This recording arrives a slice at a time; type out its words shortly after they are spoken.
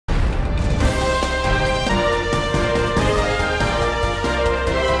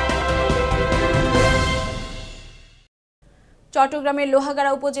চট্টগ্রামের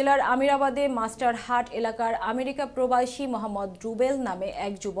লোহাগাড়া উপজেলার আমিরাবাদে মাস্টারহাট এলাকার আমেরিকা প্রবাসী মোহাম্মদ রুবেল নামে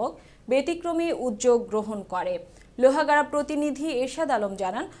এক যুবক ব্যতিক্রমী উদ্যোগ গ্রহণ করে। লোহাগাড়া প্রতিনিধি এরশাদ আলম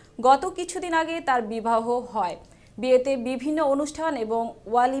জানান, গত কিছুদিন আগে তার বিবাহ হয়। বিয়েতে বিভিন্ন অনুষ্ঠান এবং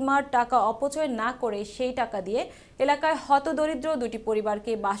ওয়ালিমার টাকা অপচয় না করে সেই টাকা দিয়ে এলাকায় হতদরিদ্র দুটি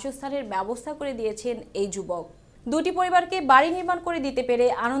পরিবারকে বাসস্থানের ব্যবস্থা করে দিয়েছেন এই যুবক। দুটি পরিবারকে বাড়ি নির্মাণ করে দিতে পেরে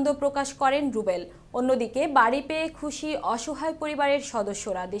আনন্দ প্রকাশ করেন রুবেল। অন্যদিকে বাড়ি পেয়ে খুশি অসহায় পরিবারের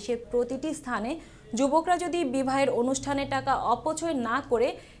সদস্যরা। দেশের প্রতিটি স্থানে যুবকরা যদি বিবাহের অনুষ্ঠানে টাকা অপচয় না করে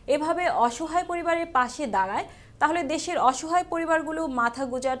এভাবে অসহায় পরিবারের পাশে দাঁড়ায়, তাহলে দেশের অসহায় পরিবারগুলো মাথা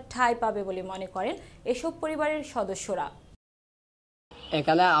গোঁজার ঠাঁই পাবে বলে মনে করেন এসব পরিবারের সদস্যরা।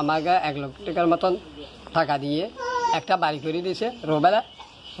 এখানে আমাকে 1 লক্ষ টাকার মতন টাকা দিয়ে একটা বাড়ি করে দিয়েছে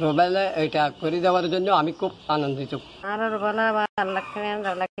রোবেলে এটা করে দেওয়ার জন্য আমি খুব আনন্দিত।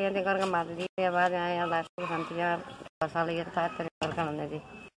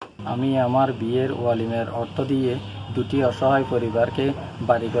 আমি আমার বিয়ের ওয়ালিমের অর্থ দিয়ে দুটি অসহায় পরিবারকে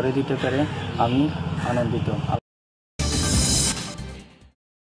বাড়ি করে দিতে পেরে আমি আনন্দিত।